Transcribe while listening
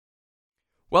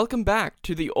Welcome back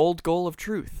to the Old Goal of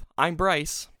Truth. I'm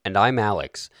Bryce. And I'm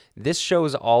Alex. This show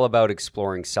is all about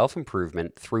exploring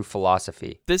self-improvement through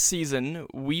philosophy. This season,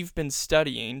 we've been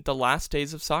studying the last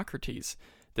days of Socrates.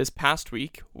 This past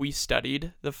week, we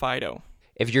studied the Phaedo.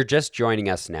 If you're just joining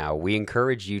us now, we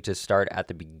encourage you to start at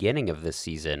the beginning of this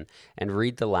season and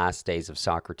read the last days of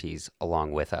Socrates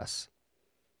along with us.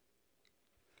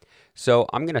 So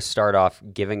I'm going to start off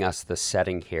giving us the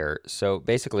setting here. So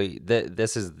basically,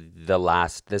 this is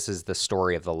the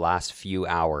story of the last few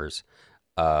hours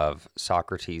of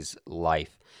Socrates'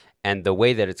 life. And the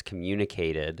way that it's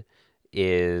communicated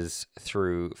is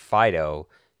through Phaedo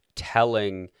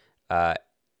telling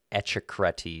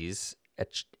Echecrates,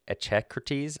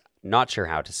 not sure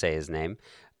how to say his name,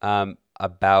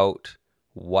 about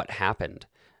what happened.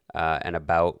 And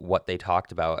about what they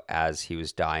talked about as he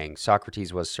was dying.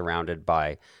 Socrates was surrounded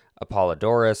by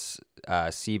Apollodorus,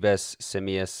 Cebes,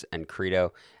 Simmias, and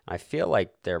Crito. I feel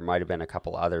like there might have been a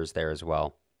couple others there as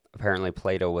well. Apparently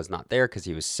Plato was not there because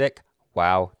he was sick.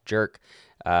 Wow, jerk.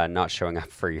 Not showing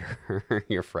up for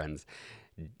your friend's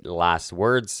last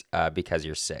words because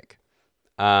you're sick.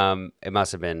 It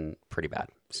must have been pretty bad.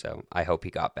 So I hope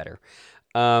he got better.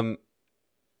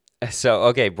 So,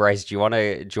 okay, Bryce, do you want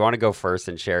to go first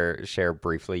and share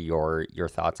briefly your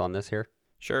thoughts on this here?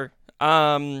 Sure.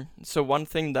 So one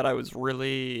thing that I was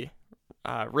really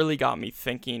got me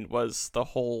thinking was the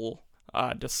whole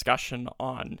discussion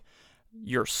on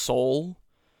your soul,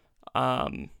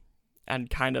 and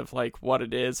kind of like what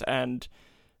it is, and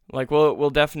like we'll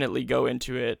definitely go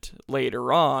into it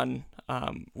later on,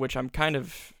 which I'm kind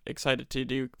of excited to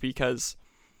do because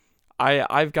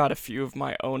I've got a few of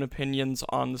my own opinions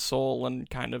on the soul and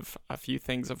kind of a few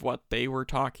things of what they were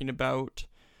talking about,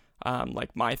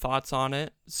 like my thoughts on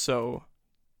it. So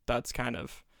that's kind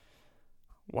of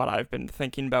what I've been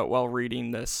thinking about while reading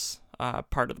this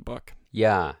part of the book.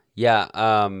 Yeah.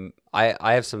 I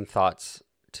have some thoughts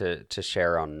to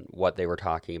share on what they were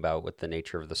talking about with the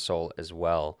nature of the soul as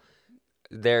well.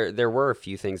 There were a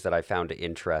few things that I found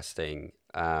interesting.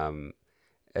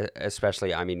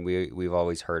 Especially, I mean, we've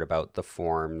always heard about the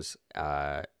forms.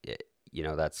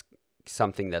 That's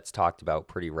something that's talked about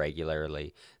pretty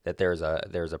regularly. That there's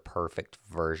a perfect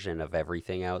version of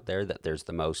everything out there. That there's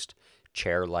the most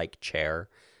chair-like chair,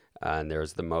 and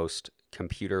there's the most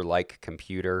computer-like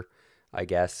computer, I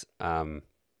guess.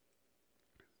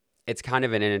 It's kind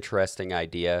of an interesting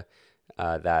idea,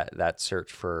 that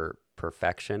search for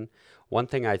perfection. One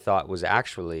thing I thought was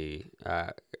actually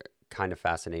kind of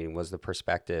fascinating was the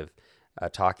perspective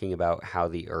talking about how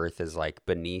the earth is like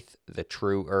beneath the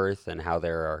true earth and how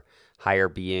there are higher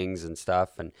beings and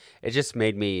stuff. And it just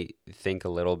made me think a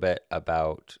little bit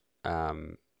about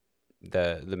the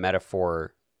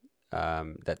metaphor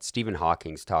that Stephen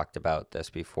Hawking's talked about this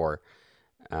before,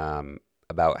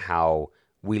 about how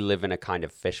we live in a kind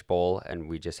of fishbowl and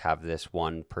we just have this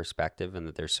one perspective and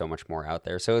that there's so much more out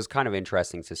there. So it was kind of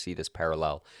interesting to see this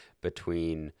parallel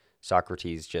between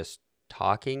Socrates just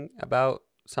talking about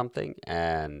something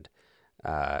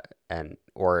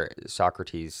or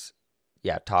Socrates,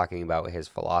 talking about his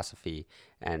philosophy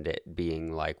and it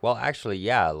being like, well, actually,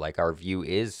 like our view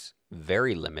is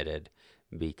very limited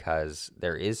because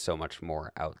there is so much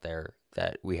more out there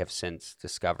that we have since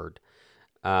discovered.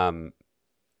 There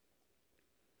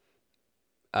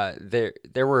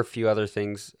were a few other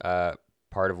things.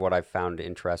 Part of what I found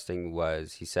interesting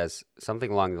was he says something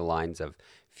along the lines of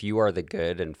few are the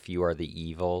good and few are the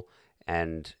evil,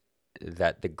 and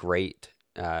that the great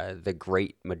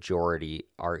majority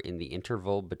are in the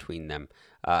interval between them,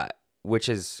 which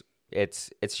is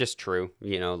it's just true.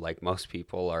 Like most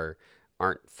people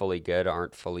aren't fully good,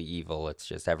 aren't fully evil. It's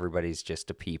just everybody's just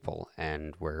a people,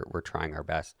 and we're trying our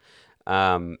best.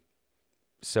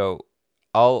 So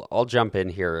I'll jump in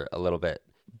here a little bit.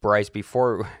 Bryce,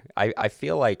 before I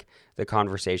feel like the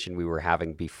conversation we were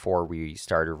having before we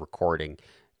started recording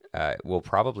will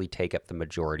probably take up the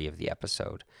majority of the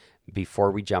episode.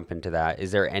 Before we jump into that,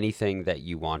 is there anything that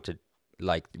you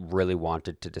really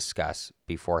wanted to discuss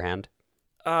beforehand?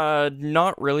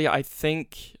 Not really. I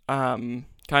think kind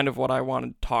of what I want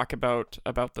to talk about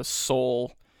the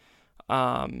soul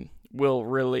will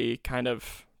really kind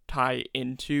of tie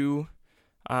into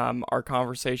our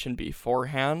conversation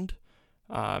beforehand.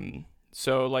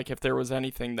 So like if there was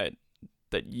anything that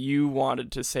you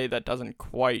wanted to say that doesn't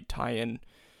quite tie in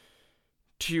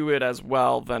to it as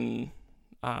well, then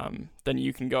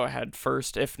you can go ahead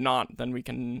first. If not, then we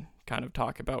can kind of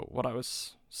talk about what I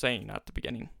was saying at the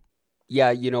beginning. Yeah,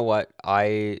 you know what?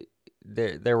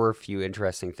 There were a few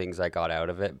interesting things I got out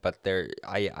of it, but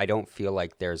I don't feel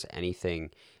like there's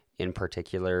anything in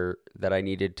particular that I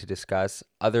needed to discuss,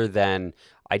 other than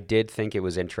I did think it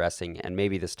was interesting, and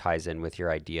maybe this ties in with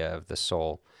your idea of the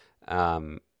soul.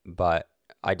 But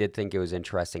I did think it was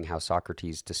interesting how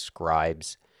Socrates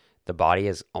describes the body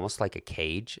as almost like a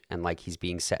cage and like he's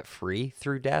being set free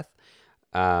through death.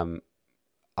 Um,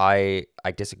 I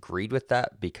disagreed with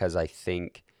that because I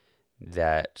think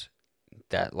that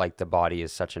like the body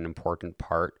is such an important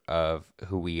part of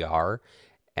who we are,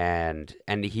 and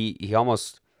he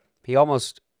almost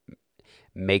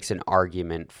makes an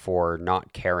argument for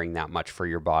not caring that much for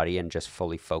your body and just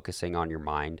fully focusing on your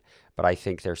mind. But I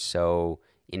think they're so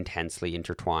intensely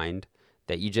intertwined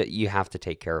that you have to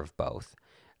take care of both.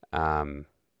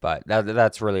 But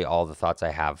that's really all the thoughts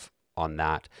I have on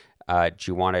that.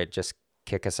 Do you want to just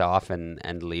kick us off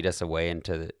and lead us away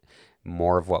into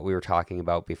more of what we were talking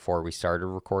about before we started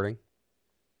recording?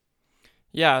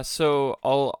 Yeah, so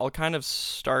I'll kind of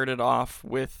start it off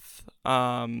with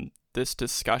this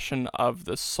discussion of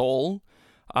the soul,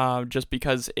 just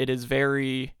because it is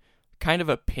very kind of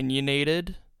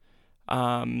opinionated.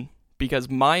 Because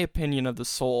my opinion of the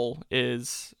soul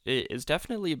is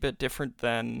definitely a bit different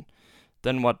than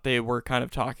what they were kind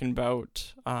of talking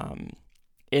about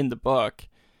in the book,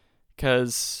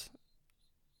 because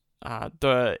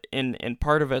in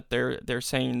part of it they're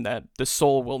saying that the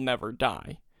soul will never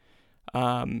die,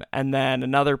 and then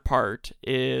another part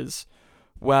is,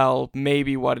 well,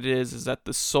 maybe what it is that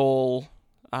the soul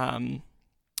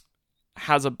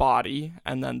has a body,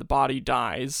 and then the body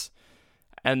dies,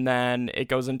 and then it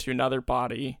goes into another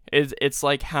body. It's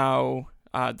like how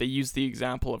they use the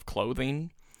example of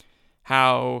clothing,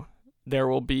 how there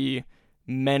will be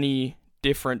many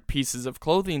different pieces of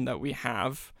clothing that we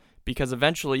have, because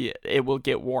eventually it will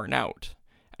get worn out,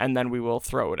 and then we will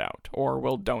throw it out, or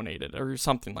we'll donate it, or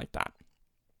something like that.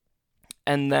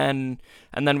 And then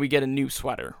we get a new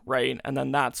sweater, right? And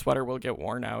then that sweater will get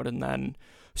worn out, and then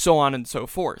so on and so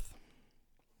forth,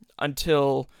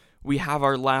 until we have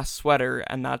our last sweater,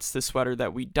 and that's the sweater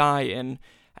that we die in,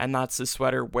 and that's the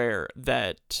sweater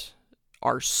that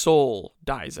our soul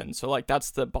dies in. So like that's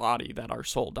the body that our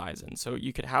soul dies in. So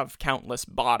you could have countless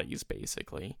bodies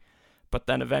basically, but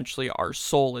then eventually our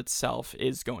soul itself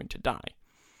is going to die.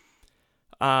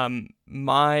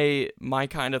 My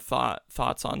kind of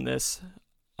thoughts on this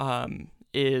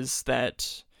is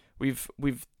that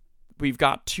we've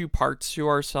got two parts to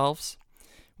ourselves.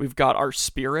 We've got our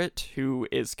spirit, who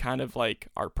is kind of like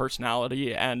our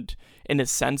personality and, in a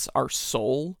sense, our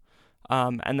soul.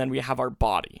 And then we have our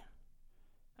body.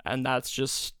 And that's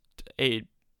just a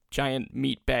giant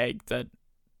meat bag that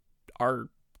our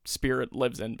spirit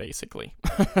lives in, basically,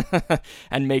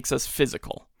 and makes us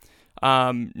physical.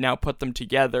 Now put them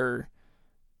together,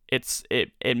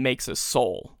 it makes a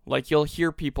soul. Like you'll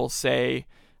hear people say,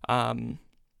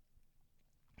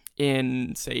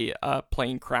 in, say, a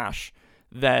plane crash,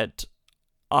 that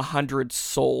 100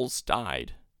 souls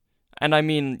died, and I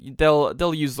mean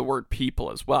they'll use the word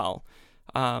people as well,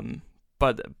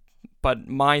 but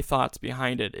my thoughts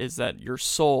behind it is that your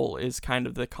soul is kind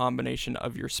of the combination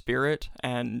of your spirit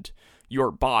and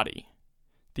your body,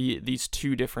 these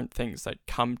two different things that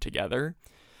come together,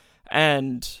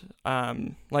 and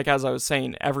like as I was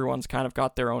saying, everyone's kind of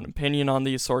got their own opinion on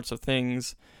these sorts of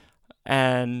things,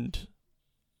 and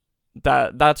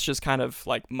that's just kind of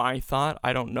like my thought.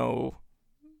 I don't know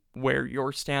where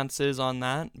your stance is on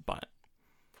that, but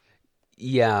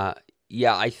Yeah,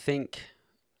 I think,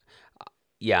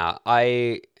 yeah,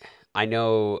 I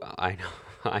know,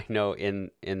 I know.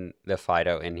 In the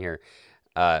Phaedo in here,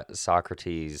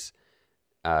 Socrates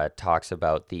talks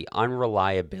about the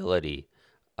unreliability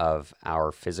of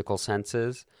our physical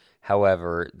senses.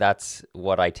 However, that's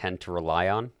what I tend to rely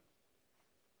on.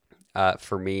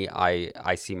 For me,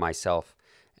 I see myself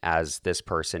as this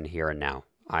person here and now.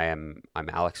 I'm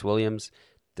Alex Williams.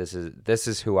 This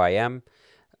is who I am,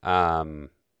 and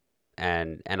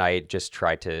I just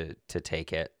try to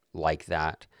take it like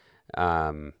that.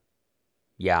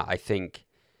 Yeah, I think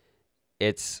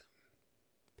it's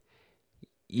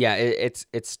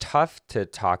it's tough to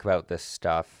talk about this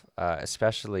stuff,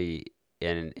 especially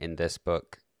in this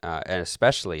book, and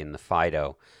especially in the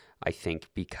Phaedo. I think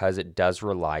because it does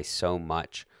rely so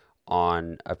much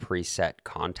on a preset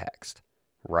context,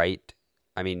 right?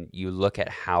 I mean, you look at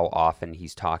how often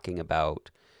he's talking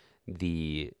about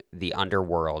the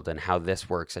underworld and how this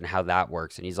works and how that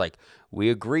works, and he's like, we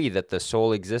agree that the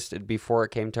soul existed before it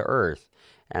came to Earth.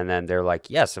 And then they're like,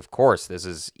 yes, of course, this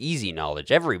is easy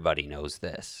knowledge. Everybody knows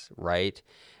this, right?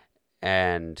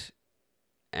 And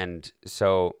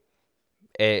so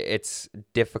it's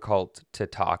difficult to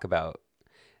talk about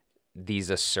these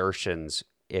assertions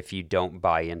if you don't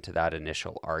buy into that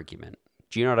initial argument.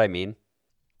 Do you know what I mean?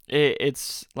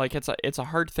 it's a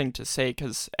hard thing to say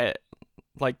because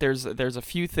like there's a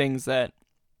few things that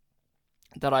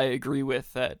I agree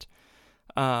with that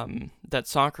that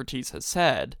Socrates has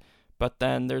said, but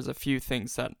then there's a few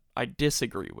things that I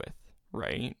disagree with,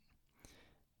 right?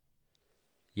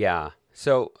 Yeah.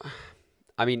 So,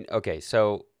 I mean, okay.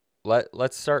 So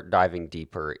let's start diving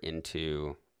deeper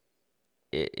into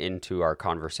our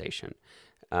conversation.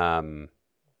 Um,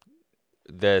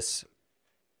 this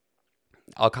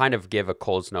I'll kind of give a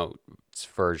Coles Notes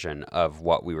version of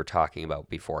what we were talking about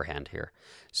beforehand here.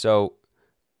 So,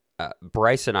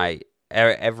 Bryce and I,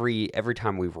 every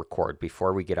time we record,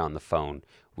 before we get on the phone,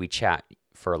 we chat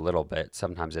for a little bit.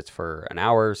 Sometimes it's for an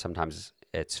hour, sometimes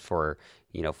it's for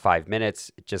 5 minutes.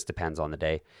 It just depends on the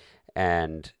day,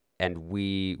 and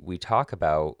we talk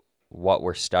about what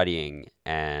we're studying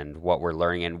and what we're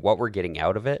learning and what we're getting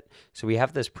out of it. So we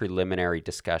have this preliminary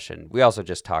discussion. We also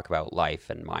just talk about life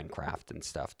and Minecraft and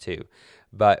stuff too,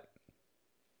 but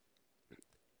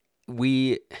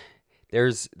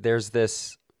there's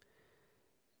this.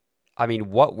 I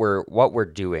mean, what we're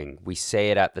doing, we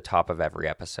say it at the top of every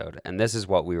episode, and this is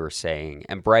what we were saying.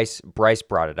 And Bryce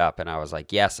brought it up, and I was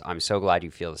like, "Yes, I'm so glad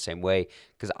you feel the same way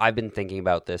because I've been thinking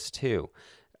about this too."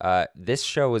 This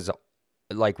show is,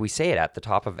 like we say it at the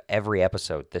top of every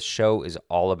episode, this show is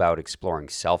all about exploring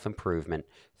self-improvement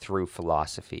through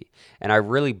philosophy, and I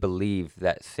really believe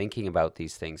that thinking about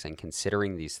these things and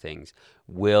considering these things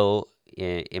will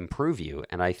improve you,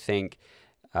 and I think.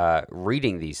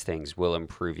 Reading these things will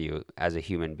improve you as a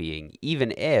human being,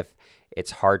 even if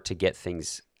it's hard to get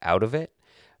things out of it.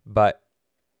 But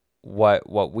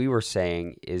what we were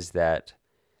saying is that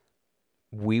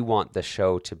we want the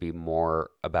show to be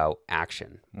more about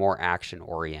action, more action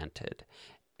oriented,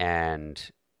 and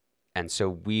so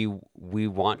we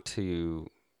want to,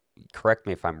 correct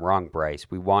me if I'm wrong,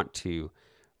 Bryce. We want to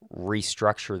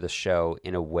restructure the show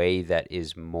in a way that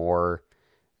is more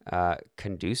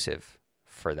conducive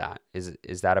for that.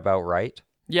 Is that about right?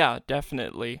 Yeah,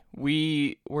 definitely.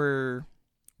 We're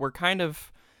kind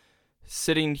of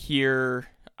sitting here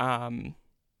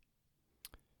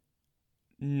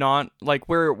not like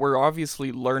we're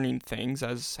obviously learning things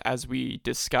as we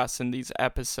discuss in these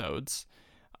episodes.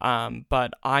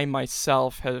 But I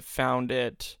myself have found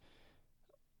it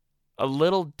a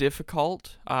little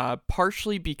difficult,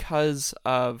 partially because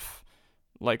of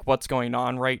like what's going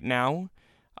on right now.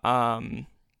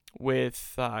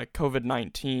 With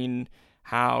COVID-19,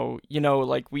 how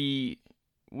like we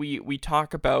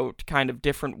talk about kind of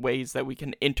different ways that we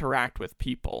can interact with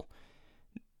people.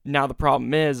 Now the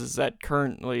problem is that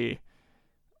currently,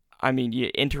 I mean,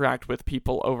 you interact with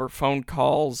people over phone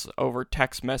calls, over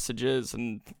text messages,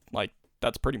 and like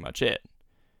that's pretty much it.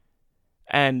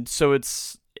 And so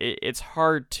it's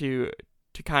hard to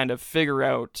kind of figure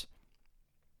out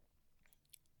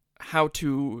how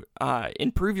to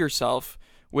improve yourself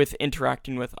with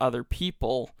interacting with other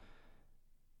people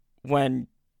when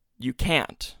you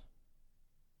can't.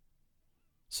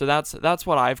 So that's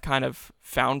what I've kind of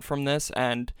found from this,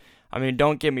 and I mean,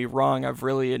 don't get me wrong, I've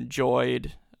really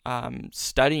enjoyed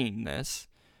studying this,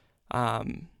 but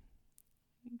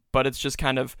it's just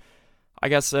kind of, I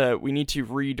guess we need to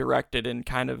redirect it in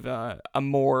kind of a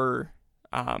more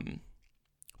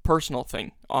personal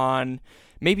thing on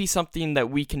maybe something that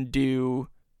we can do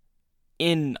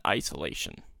in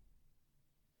isolation.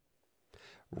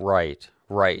 Right.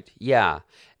 Yeah.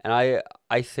 And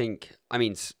I think, I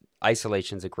mean,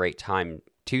 isolation's a great time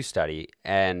to study,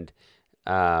 and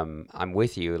I'm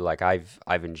with you. Like I've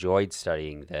enjoyed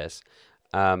studying this,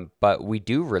 but we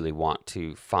do really want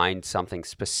to find something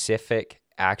specific,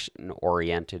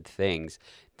 action-oriented things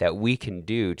that we can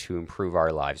do to improve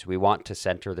our lives. We want to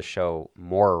center the show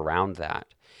more around that,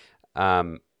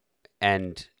 and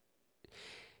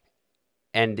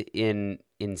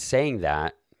in saying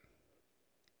that,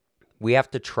 we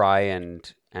have to try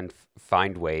and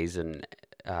find ways, and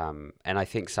I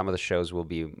think some of the shows will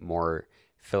be more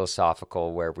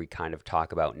philosophical, where we kind of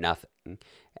talk about nothing,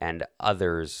 and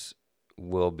others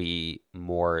will be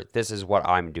more, this is what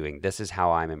I'm doing, this is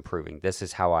how I'm improving, this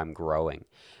is how I'm growing.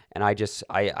 And I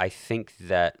think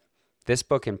that this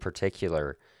book in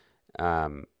particular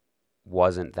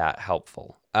wasn't that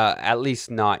helpful, at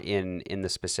least not in the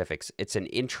specifics. It's an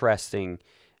interesting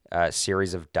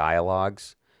series of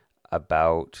dialogues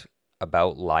about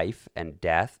life and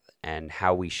death and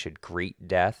how we should greet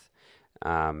death.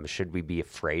 Should we be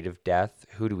afraid of death?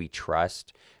 Who do we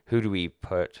trust? Who do we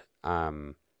put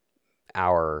our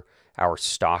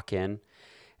stock in?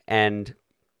 And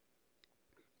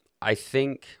I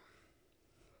think,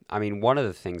 I mean, one of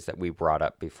the things that we brought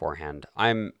up beforehand,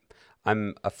 I'm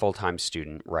a full-time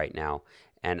student right now,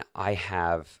 And I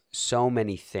have so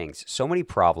many things, so many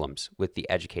problems with the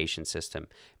education system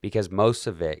because most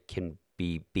of it can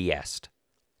be BS'd,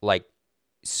 like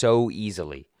so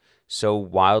easily, so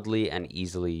wildly and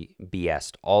easily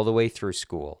BS'd all the way through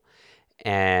school.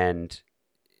 And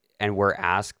we're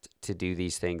asked to do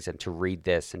these things and to read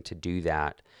this and to do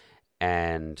that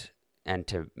and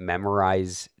to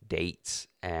memorize dates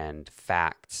and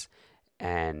facts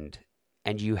and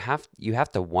you have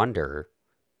to wonder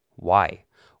why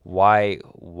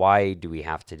do we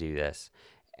have to do this?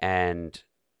 And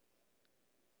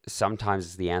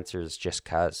sometimes the answer is just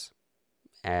 'cause,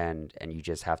 and you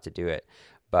just have to do it.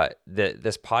 But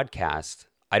this podcast,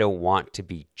 I don't want to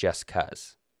be just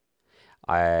 'cause.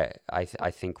 I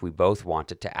think we both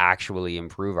want it to actually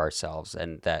improve ourselves,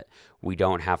 and that we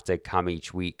don't have to come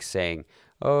each week saying,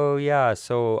 "Oh yeah,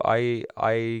 so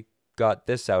I got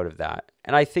this out of that."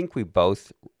 And I think we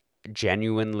both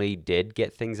genuinely did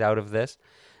get things out of this.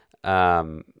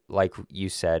 Like you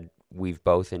said, we've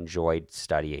both enjoyed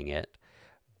studying it,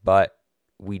 but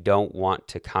we don't want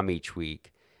to come each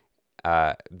week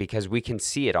because we can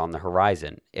see it on the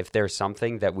horizon. If there's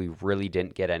something that we really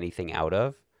didn't get anything out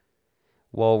of,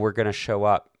 well, we're going to show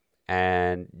up,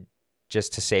 and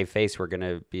just to save face, we're going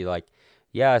to be like,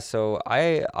 yeah, so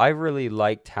I really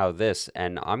liked how this,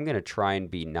 and I'm going to try and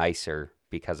be nicer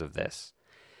because of this.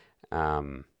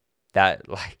 That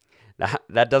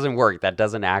doesn't work. That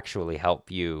doesn't actually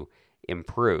help you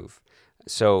improve.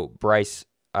 So, Bryce,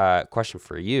 question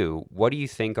for you. What do you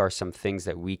think are some things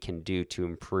that we can do to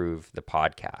improve the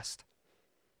podcast?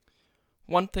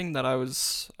 One thing that I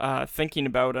was thinking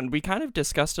about, and we kind of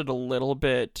discussed it a little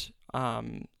bit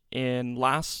in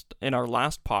our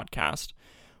last podcast,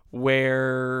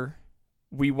 where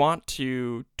we want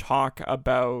to talk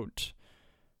about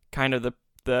kind of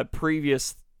the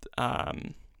previous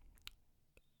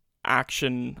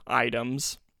action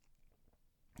items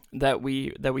that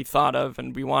we thought of,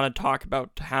 and we want to talk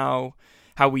about how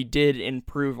we did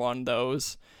improve on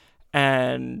those.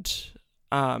 And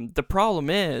the problem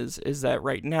is that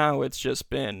right now it's just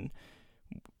been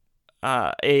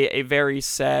a very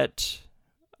set,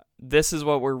 this is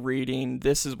what we're reading,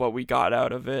 this is what we got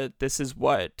out of it, this is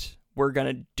what we're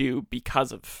going to do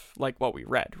because of like what we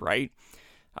read, right?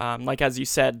 Like as you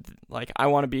said, like I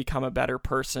want to become a better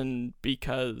person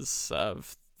because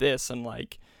of this, and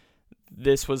like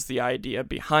this was the idea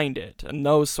behind it, and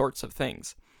those sorts of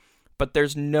things. But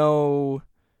there's no,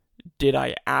 did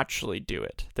I actually do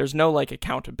it? There's no like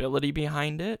accountability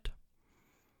behind it.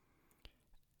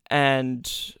 And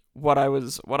what I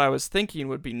was thinking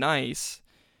would be nice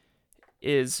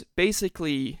is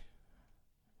basically,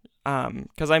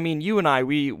 because I mean, you and I,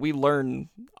 we learn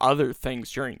other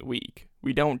things during the week.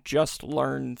 We don't just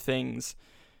learn things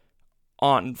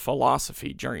on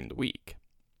philosophy during the week.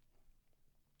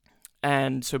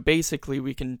 And so basically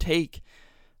we can take,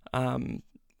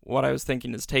 what I was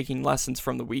thinking is taking lessons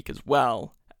from the week as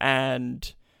well,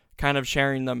 and kind of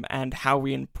sharing them and how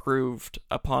we improved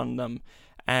upon them,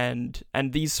 and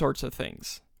these sorts of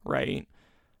things, right?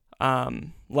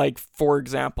 Like, for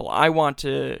example, I want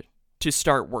to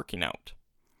start working out.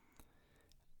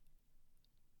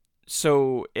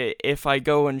 So if I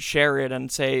go and share it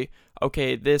and say,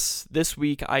 okay, this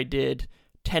week I did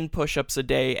 10 push-ups a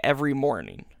day every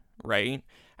morning, right?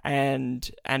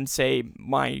 And say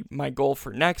my goal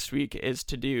for next week is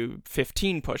to do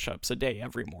 15 push-ups a day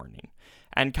every morning,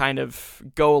 and kind of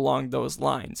go along those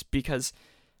lines, because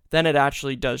then it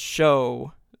actually does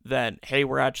show that, hey,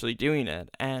 we're actually doing it.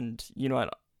 And you know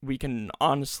what, we can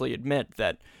honestly admit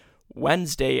that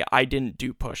Wednesday I didn't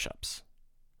do push-ups,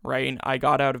 right? I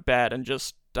got out of bed and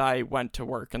I went to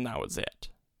work, and that was it.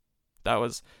 That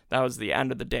was the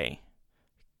end of the day.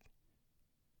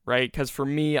 Right? Because for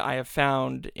me, I have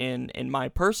found in my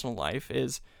personal life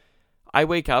is I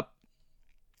wake up,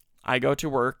 I go to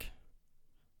work,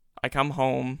 I come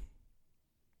home,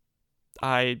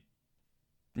 I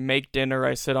make dinner,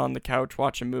 I sit on the couch,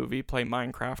 watch a movie, play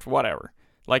Minecraft, whatever.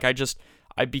 Like I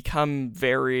become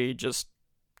very just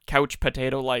couch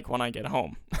potato-like when I get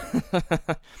home.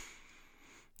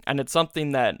 And it's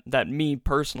something that me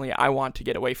personally, I want to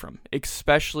get away from,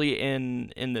 especially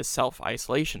in this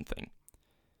self-isolation thing.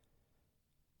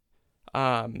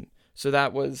 So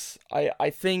that was, I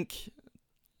think,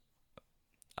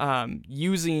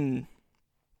 using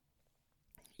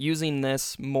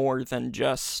this more than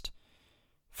just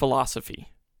philosophy,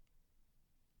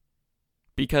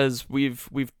 because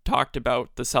we've talked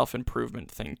about the self-improvement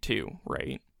thing too,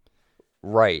 right?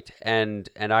 Right. And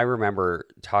I remember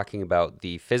talking about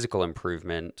the physical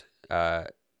improvement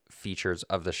features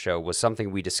of the show was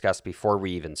something we discussed before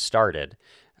we even started.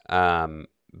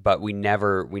 but we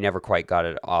never quite got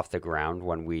it off the ground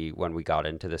when we got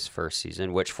into this first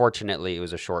season, which fortunately it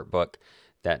was a short book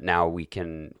that now we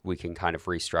can kind of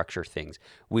restructure things.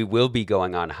 We will be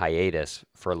going on hiatus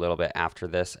for a little bit after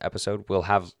this episode. We'll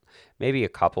have maybe a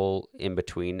couple in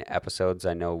between episodes.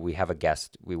 I know we have a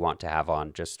guest we want to have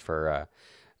on just for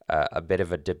a bit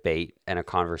of a debate and a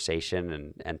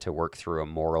conversation and to work through a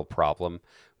moral problem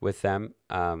with them.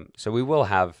 So we will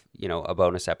have, a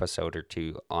bonus episode or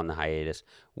two on the hiatus.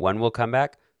 When we'll come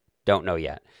back, don't know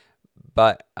yet.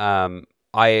 But I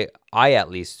at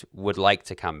least would like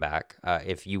to come back,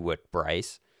 if you would,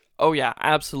 Bryce. Oh yeah,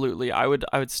 absolutely. I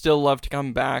would still love to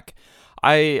come back.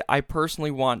 I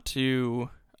personally want to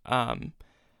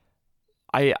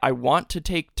I want to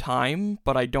take time,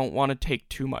 but I don't want to take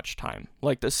too much time.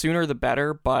 Like, the sooner the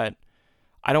better, but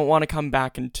I don't want to come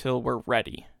back until we're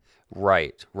ready.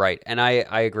 Right. And I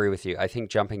agree with you. I think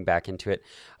jumping back into it,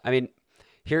 I mean,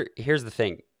 here's the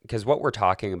thing, because what we're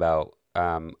talking about,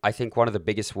 I think one of the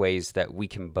biggest ways that we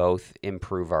can both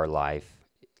improve our lives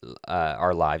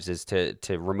is to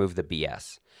remove the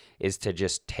BS, is to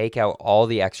just take out all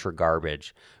the extra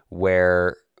garbage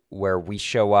where we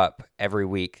show up every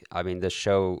week. I mean, the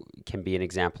show can be an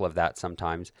example of that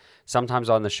sometimes. Sometimes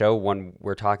on the show, when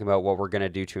we're talking about what we're going to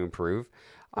do to improve,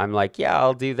 I'm like, yeah,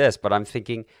 I'll do this. But I'm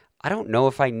thinking, I don't know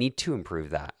if I need to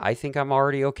improve that. I think I'm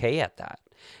already okay at that.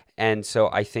 And so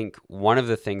I think one of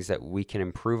the things that we can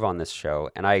improve on this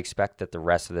show, and I expect that the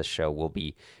rest of this show will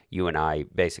be you and I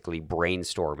basically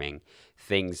brainstorming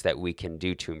things that we can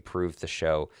do to improve the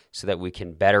show so that we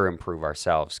can better improve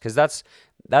ourselves. Because that's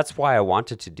why I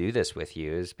wanted to do this with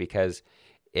you, is because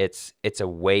it's a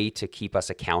way to keep us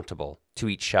accountable to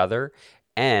each other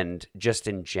and just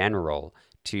in general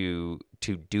to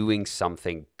doing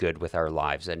something good with our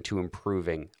lives and to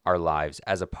improving our lives,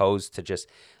 as opposed to just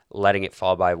letting it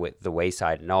fall by the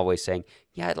wayside and always saying,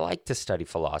 yeah, I'd like to study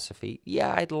philosophy.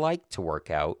 Yeah, I'd like to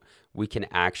work out. We can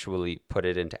actually put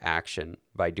it into action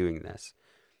by doing this.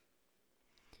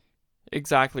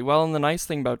 Exactly. Well, and the nice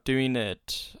thing about doing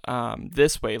it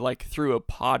this way, like through a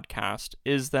podcast,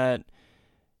 is that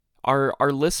our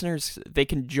listeners, they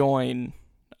can join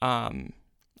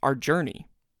our journey.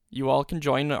 You all can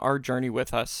join our journey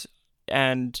with us.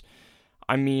 And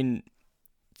I mean,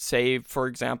 say, for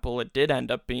example, it did end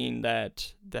up being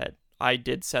that I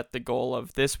did set the goal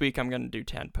of this week I'm going to do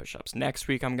 10 push-ups. Next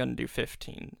week I'm going to do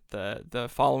 15. The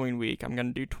following week I'm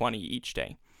going to do 20 each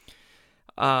day.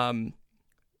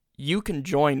 You can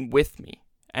join with me,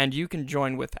 and you can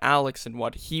join with Alex in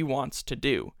what he wants to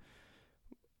do.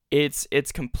 It's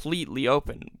completely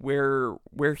open. We're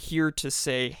here to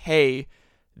say, hey,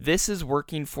 this is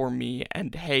working for me,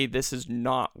 and hey, this is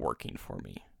not working for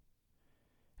me.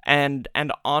 And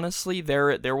honestly,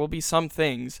 there will be some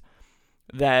things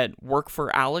that work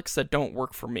for Alex that don't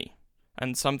work for me,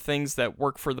 and some things that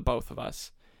work for the both of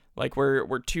us. Like,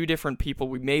 we're two different people.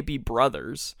 We may be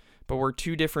brothers, but we're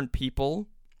two different people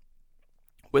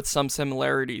with some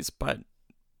similarities, but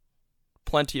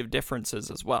plenty of differences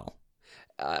as well.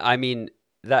 I mean,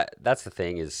 that's the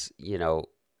thing is,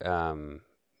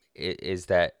 is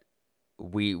that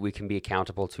we can be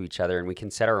accountable to each other, and we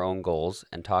can set our own goals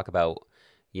and talk about,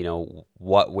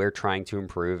 what we're trying to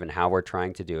improve and how we're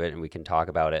trying to do it. And we can talk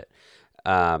about it,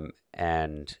 and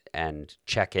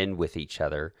check in with each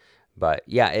other. But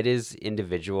yeah, it is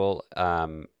individual.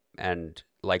 And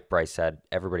like Bryce said,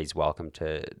 everybody's welcome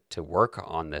to work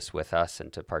on this with us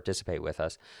and to participate with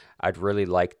us. I'd really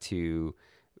like to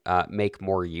make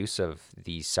more use of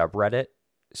the subreddit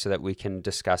so that we can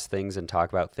discuss things and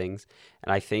talk about things.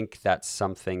 And I think that's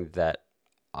something that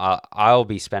I'll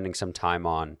be spending some time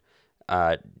on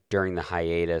during the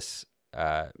hiatus,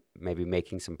 maybe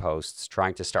making some posts,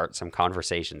 trying to start some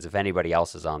conversations if anybody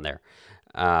else is on there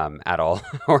at all,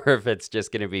 or if it's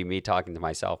just going to be me talking to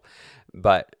myself.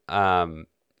 But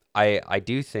I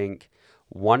do think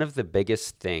one of the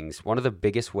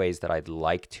biggest ways that I'd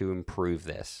like to improve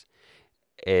this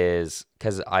is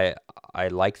because I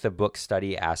like the book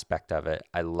study aspect of it.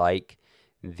 I like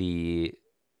the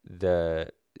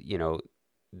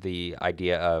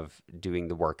idea of doing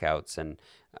the workouts and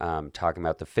talking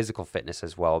about the physical fitness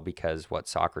as well, because what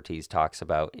Socrates talks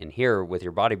about in here with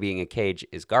your body being a cage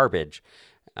is garbage.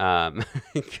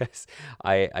 Because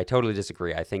I totally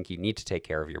disagree. I think you need to take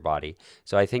care of your body.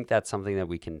 So I think that's something that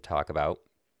we can talk about.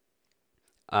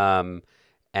 And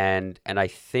I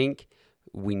think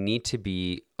we need to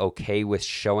be okay with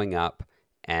showing up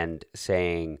and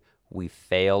saying we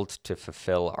failed to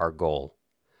fulfill our goal.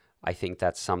 I think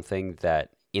that's something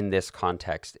that in this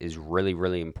context is really,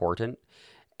 really important,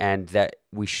 and that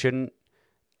we shouldn't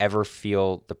ever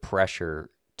feel the pressure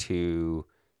to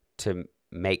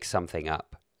make something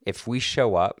up. If we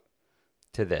show up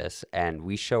to this and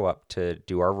we show up to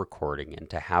do our recording and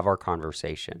to have our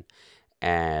conversation,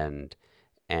 and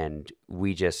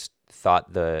we just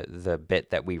thought the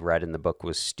bit that we read in the book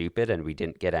was stupid and we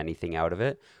didn't get anything out of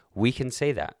it, we can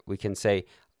say that. We can say,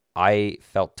 I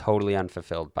felt totally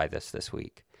unfulfilled by this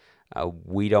week.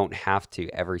 We don't have to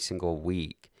every single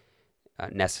week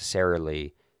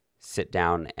necessarily sit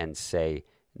down and say,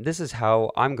 this is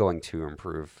how I'm going to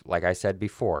improve. Like I said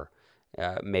before,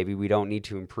 maybe we don't need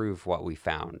to improve what we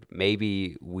found.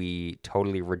 Maybe we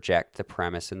totally reject the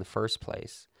premise in the first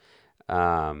place.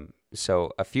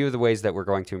 So a few of the ways that we're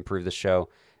going to improve the show: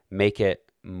 make it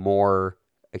more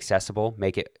accessible,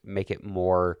 make it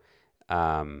more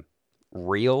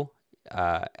real,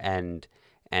 and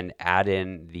add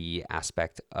in the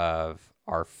aspect of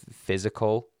our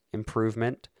physical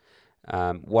improvement.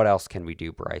 What else can we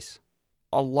do, Bryce?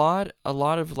 A lot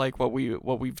of like what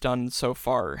we've done so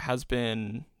far has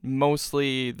been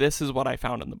mostly, this is what I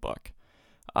found in the book.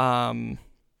 And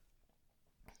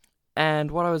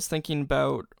what I was thinking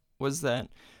about was that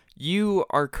you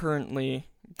are currently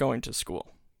going to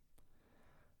school.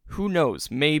 Who knows?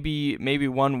 Maybe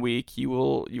 1 week you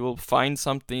will find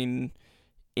something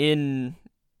in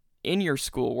your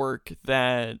schoolwork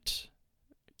that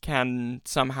can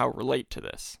somehow relate to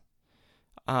this.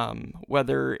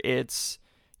 Whether it's,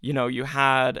 you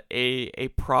had a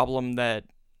problem that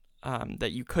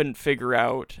you couldn't figure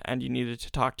out and you needed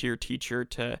to talk to your teacher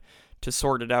to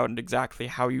sort it out and exactly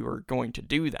how you were going to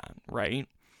do that, right?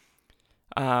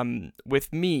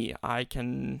 With me, I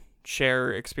can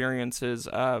share experiences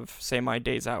of, say, my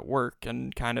days at work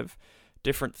and kind of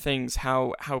different things,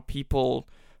 how people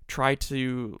try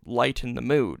to lighten the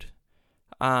mood.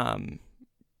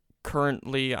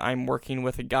 Currently, I'm working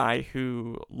with a guy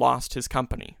who lost his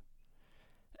company,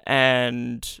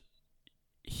 and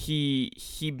he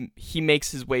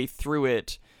makes his way through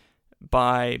it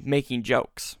by making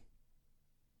jokes.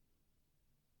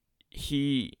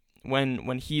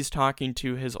 When he's talking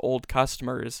to his old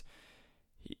customers,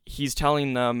 he's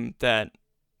telling them that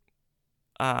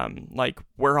like,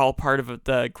 we're all part of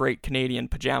the Great Canadian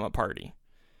Pajama Party.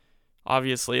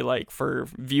 Obviously, like, for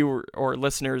viewer or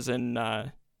listeners in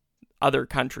other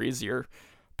countries, you're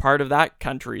part of that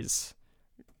country's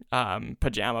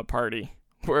pajama party.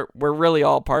 We're really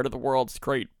all part of the world's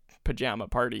great pajama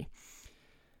party.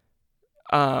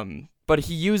 But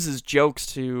he uses jokes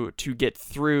to get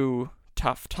through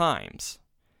tough times.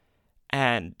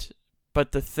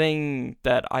 But the thing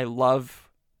that I love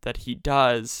that he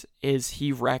does is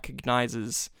he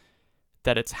recognizes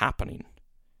that it's happening.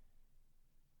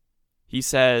 He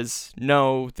says,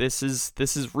 no, this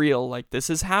is real, like, this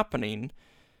is happening,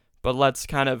 but let's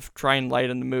kind of try and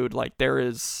lighten the mood. Like, there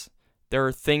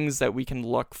are things that we can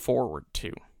look forward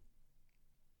to.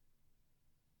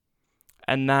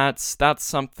 And that's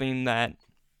something that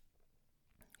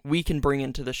we can bring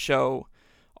into the show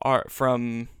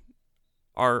from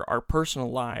our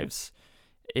personal lives.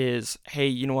 Is, hey,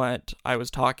 you know what, I was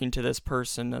talking to this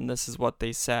person and this is what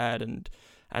they said,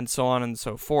 and so on and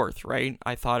so forth, right?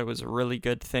 I thought it was a really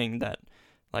good thing that,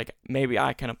 like, maybe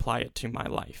I can apply it to my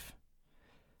life.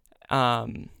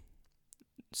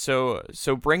 So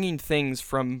bringing things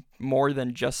from more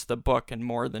than just the book and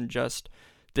more than just,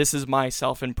 this is my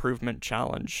self-improvement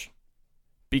challenge.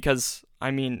 Because,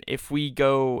 I mean, if we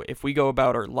go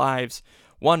about our lives,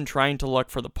 one, trying to look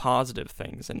for the positive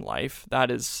things in life,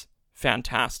 that is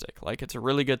fantastic. Like, it's a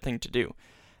really good thing to do.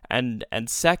 And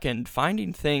second,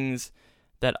 finding things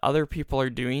that other people are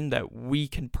doing that we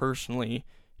can personally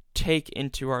take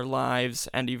into our lives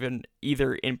and even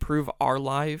either improve our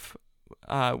life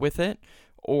with it,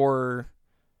 or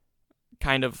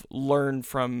kind of learn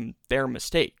from their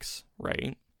mistakes,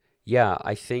 right? Yeah,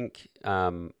 I think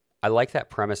I like that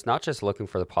premise, not just looking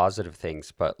for the positive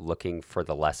things, but looking for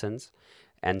the lessons.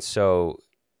 And so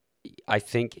I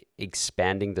think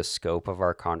expanding the scope of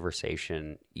our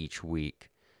conversation each week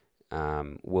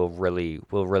will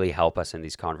really help us in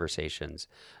these conversations.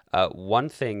 One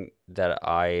thing that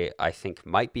I think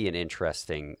might be an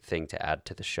interesting thing to add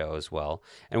to the show as well,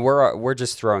 and we're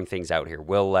just throwing things out here.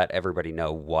 We'll let everybody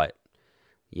know what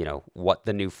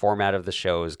the new format of the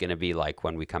show is going to be like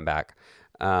when we come back.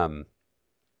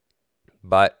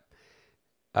 But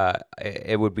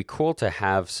it would be cool to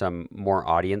have some more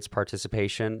audience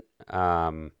participation,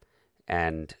 and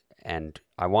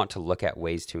I want to look at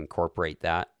ways to incorporate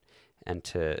that and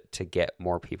to get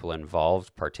more people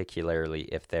involved, particularly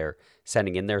if they're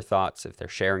sending in their thoughts, if they're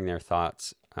sharing their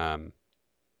thoughts.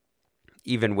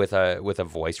 even with a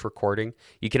voice recording.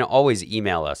 You can always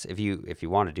email us if you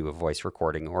want to do a voice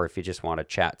recording, or if you just want to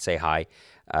chat, say hi.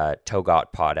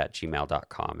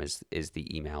 togotpod@gmail.com is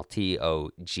the email.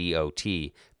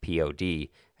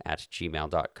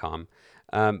 TOGOTPOD@gmail.com.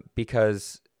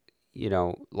 Because,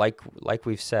 like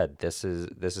we've said, this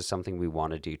is something we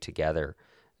want to do together.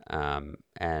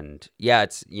 And yeah,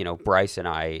 it's, Bryce and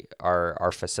I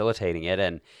are facilitating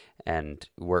it, and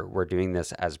we're doing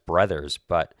this as brothers,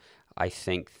 but I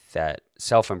think that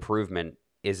self-improvement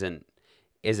isn't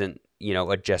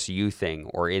a just you thing,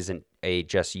 or isn't a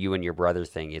just you and your brother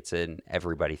thing. It's an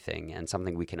everybody thing, and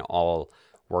something we can all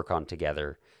work on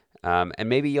together. And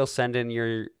maybe you'll send in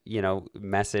your,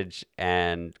 message,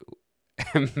 and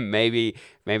maybe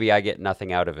I get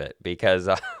nothing out of it, because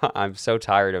I'm so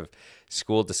tired of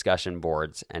school discussion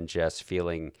boards and just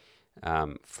feeling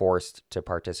forced to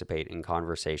participate in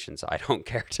conversations I don't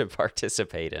care to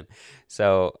participate in.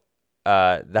 So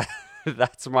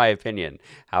that's my opinion,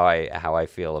 how I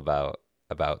feel about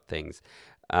things.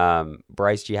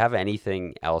 Bryce, do you have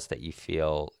anything else that you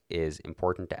feel is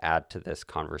important to add to this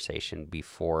conversation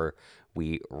before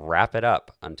we wrap it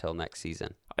up until next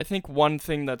season? I think one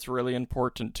thing that's really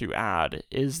important to add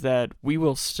is that we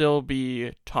will still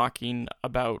be talking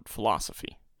about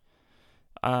philosophy.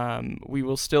 We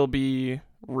will still be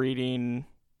reading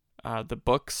the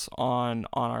books on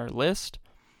our list,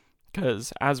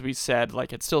 because as we said,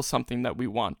 it's still something that we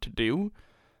want to do.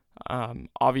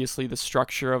 Obviously, the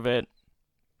structure of it,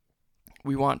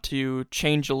 we want to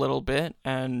change a little bit,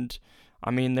 and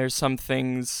there's some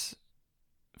things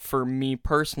for me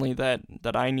personally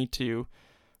that I need to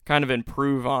kind of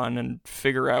improve on and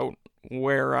figure out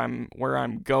where I'm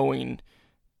going,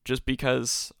 just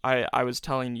because I was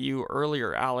telling you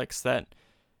earlier, Alex, that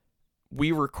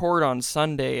we record on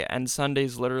Sunday, and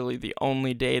Sunday's literally the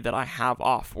only day that I have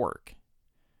off work.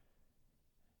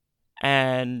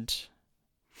 And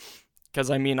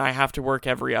because I have to work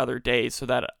every other day so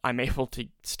that I'm able to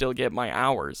still get my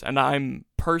hours. And I'm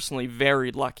personally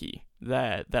very lucky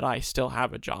that I still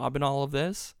have a job in all of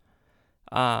this.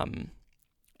 But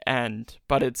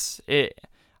it's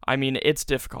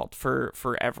difficult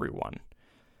for everyone.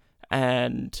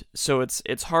 And so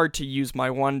it's hard to use my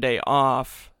one day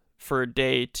off for a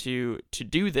day to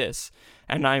do this.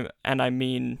 And I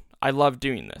love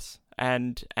doing this.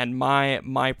 And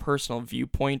my personal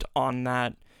viewpoint on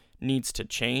that needs to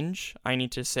change. I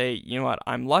need to say, you know what,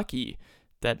 I'm lucky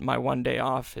that my one day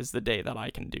off is the day that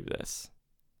I can do this.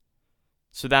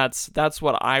 So that's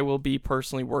what I will be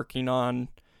personally working on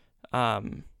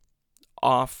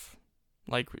off,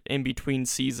 in between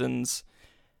seasons,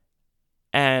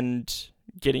 and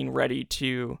getting ready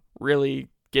to really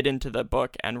get into the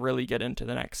book and really get into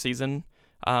the next season.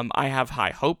 I have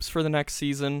high hopes for the next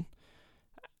season,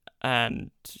 and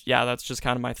yeah, that's just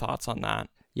kind of my thoughts on that.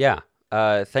 Yeah.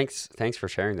 Thanks for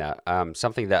sharing that.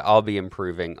 Something that I'll be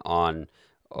improving on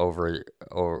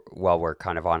while we're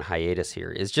kind of on hiatus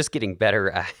here is just getting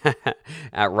better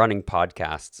at running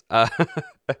podcasts.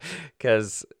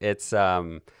 Because it's,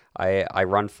 I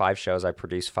run 5 shows, I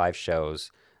produce 5 shows,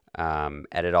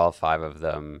 edit all 5 of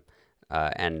them,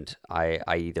 and I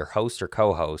either host or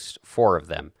co-host 4 of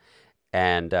them.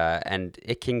 And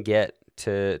it can get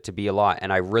to be a lot.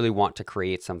 And I really want to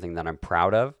create something that I'm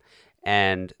proud of.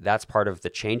 And that's part of the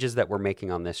changes that we're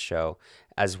making on this show,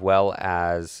 as well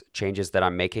as changes that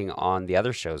I'm making on the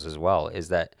other shows as well, is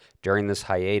that during this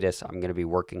hiatus, I'm going to be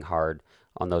working hard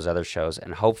on those other shows,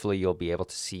 and hopefully you'll be able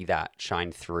to see that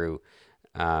shine through.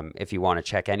 If you want to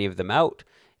check any of them out,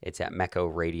 it's at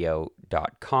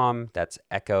mechoradio.com. That's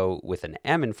Echo with an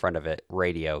M in front of it,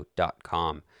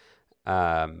 radio.com.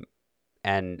 And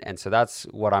so that's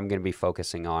what I'm going to be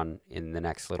focusing on in the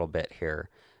next little bit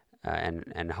here.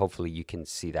 And hopefully you can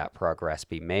see that progress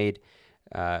be made.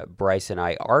 Bryce and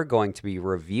I are going to be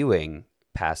reviewing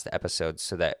past episodes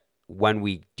so that when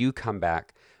we do come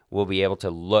back, we'll be able to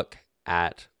look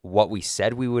at what we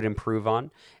said we would improve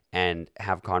on and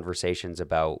have conversations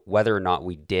about whether or not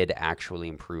we did actually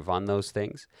improve on those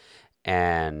things.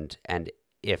 And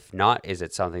if not, is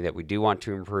it something that we do want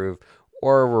to improve,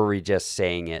 or were we just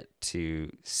saying it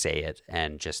to say it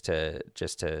and just to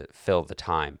fill the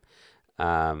time?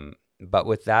 But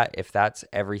with that, if that's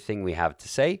everything we have to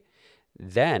say,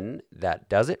 then that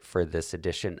does it for this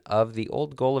edition of The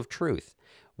Old Goal of Truth.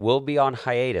 We'll be on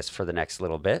hiatus for the next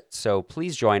little bit, so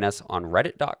please join us on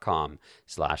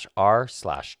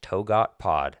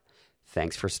reddit.com/r/togotpod.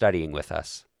 Thanks for studying with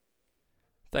us.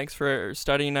 Thanks for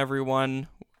studying, everyone.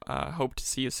 Hope to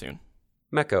see you soon.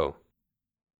 Mecho,